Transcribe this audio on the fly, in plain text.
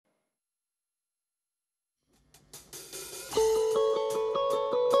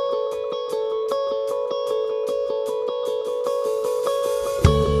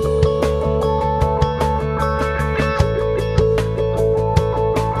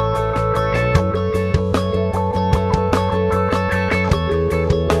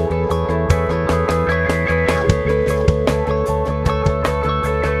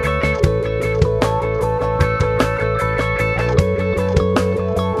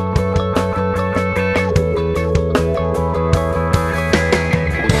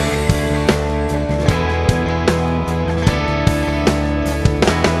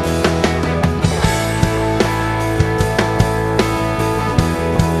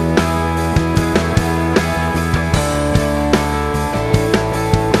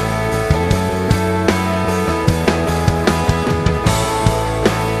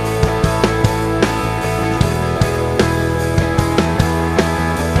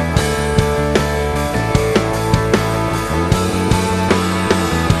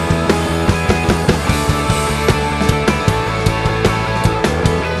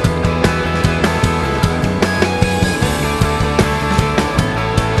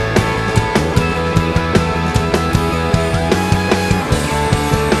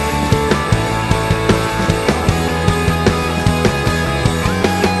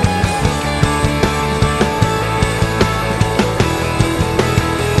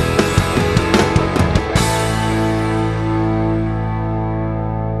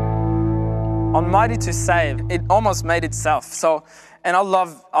on Mighty to Save, it almost made itself. So, and I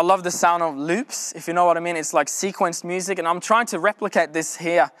love the sound of loops, if you know what I mean. It's like sequenced music, and I'm trying to replicate this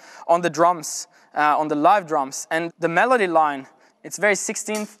here on the drums, on the live drums. And the melody line, it's very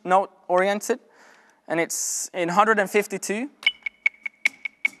 16th note oriented, and it's in 152.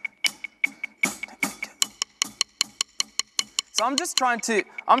 So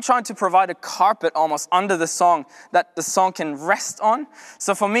I'm trying to provide a carpet almost under the song that the song can rest on.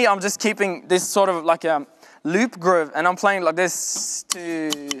 So for me, I'm just keeping this sort of like a loop groove, and I'm playing like this, 2,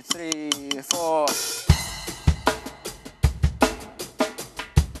 3, 4.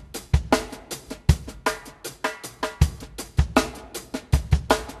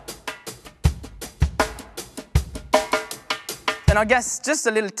 And I guess just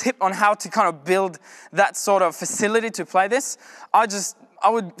a little tip on how to kind of build that sort of facility to play this. I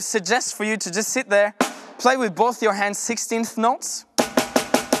would suggest for you to just sit there, play with both your hands 16th notes,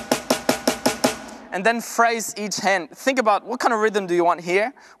 and then phrase each hand. Think about what kind of rhythm do you want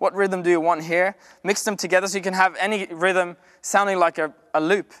here? What rhythm do you want here? Mix them together so you can have any rhythm sounding like a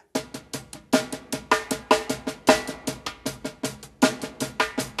loop.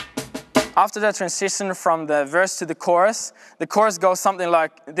 After the transition from the verse to the chorus goes something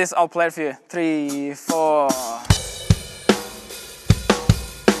like this. I'll play it for you. 3, 4.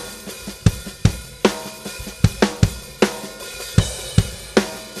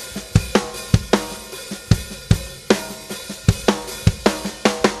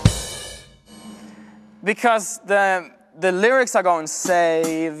 Because the lyrics are going,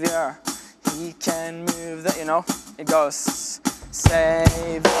 Savior, He can move the, you know, it goes,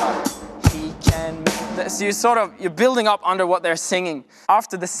 Savior, He can move the. So you're building up under what they're singing.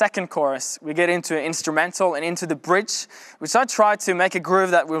 After the second chorus, we get into an instrumental and into the bridge, which I try to make a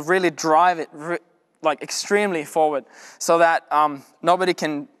groove that will really drive it like extremely forward, so that nobody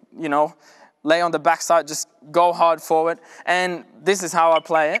can, you know, lay on the backside, just go hard forward. And this is how I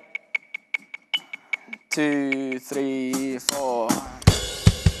play it. 2, 3, 4.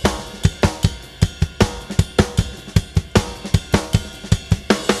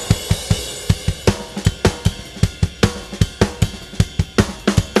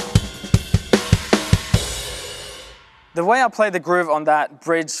 The way I played the groove on that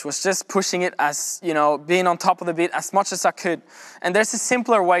bridge was just pushing it as, you know, being on top of the beat as much as I could. And there's a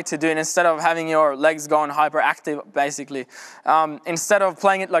simpler way to do it instead of having your legs going hyperactive, basically. Instead of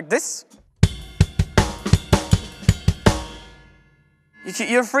playing it like this,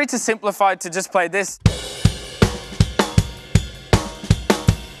 you're free to simplify to just play this.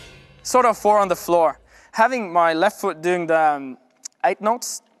 Sort of 4 on the floor. Having my left foot doing the 8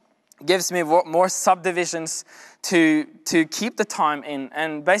 notes gives me more subdivisions to keep the time in.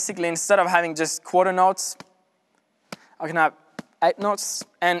 And basically, instead of having just quarter notes, I can have 8 notes,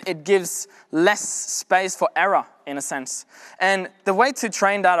 and it gives less space for error, in a sense. And the way to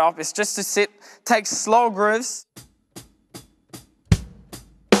train that up is just to take slow grooves,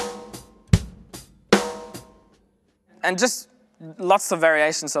 and just lots of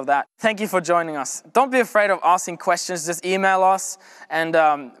variations of that. Thank you for joining us. Don't be afraid of asking questions. Just email us, and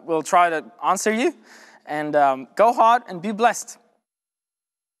we'll try to answer you. And go hard and be blessed.